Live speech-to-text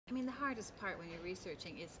I mean, the hardest part when you're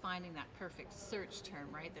researching is finding that perfect search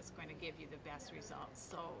term, right, that's going to give you the best results.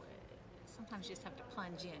 So sometimes you just have to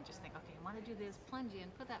plunge in, just think, okay, I want to do this, plunge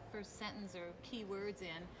in, put that first sentence or keywords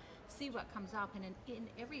in, see what comes up. And in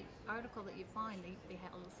every article that you find, they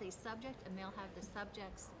have, let's say, subject, and they'll have the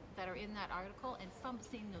subjects that are in that article, and from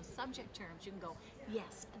seeing those subject terms you can go,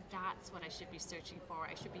 yes, that's what I should be searching for,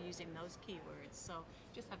 I should be using those keywords. So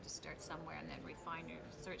you just have to start somewhere and then refine your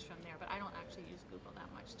search from there. But I don't actually use Google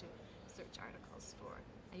that much to search articles for.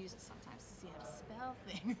 I use it sometimes to see how to spell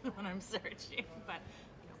things when I'm searching, but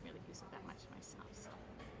I don't really use it that much myself. So.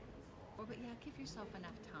 But yeah, give yourself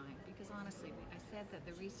enough time, because honestly, I said that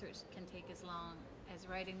the research can take as long as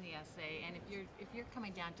writing the essay, and if you're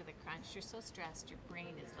coming down to the crunch, you're so stressed, your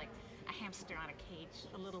brain is like a hamster on a cage,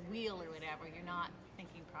 a little wheel or whatever. You're not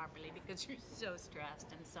thinking properly because you're so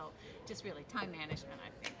stressed, and so just really time management,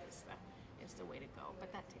 I think, is the way to go.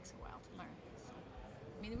 But that takes a while to learn. So,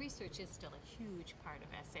 I mean, the research is still a huge part of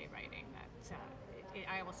essay writing. That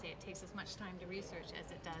I will say it takes as much time to research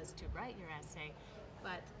as it does to write your essay,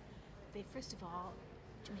 but they, first of all,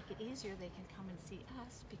 to make it easier, they can come and see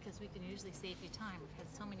us, because we can usually save you time. We've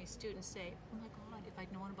had so many students say, oh my God, if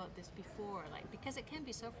I'd known about this before, because it can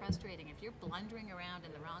be so frustrating. If you're blundering around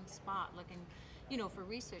in the wrong spot looking, for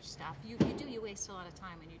research stuff, you waste a lot of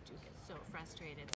time, and you do get so frustrated.